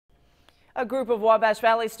A group of Wabash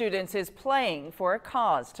Valley students is playing for a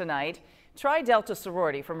cause tonight. Tri-Delta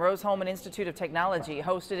sorority from Rose-Hulman Institute of Technology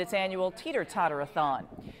hosted its annual Teeter Totter-a-thon.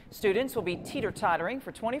 Students will be teeter-tottering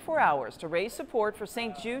for 24 hours to raise support for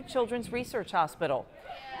St. Jude Children's Research Hospital.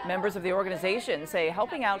 Members of the organization say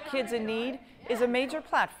helping out kids in need is a major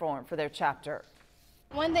platform for their chapter.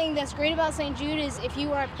 One thing that's great about St. Jude is if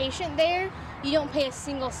you are a patient there, you don't pay a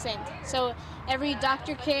single cent. So every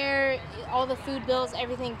doctor care, all the food bills,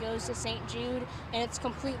 everything goes to St. Jude, and it's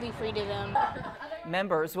completely free to them.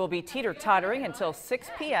 Members will be teeter-tottering until 6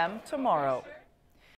 p.m. tomorrow.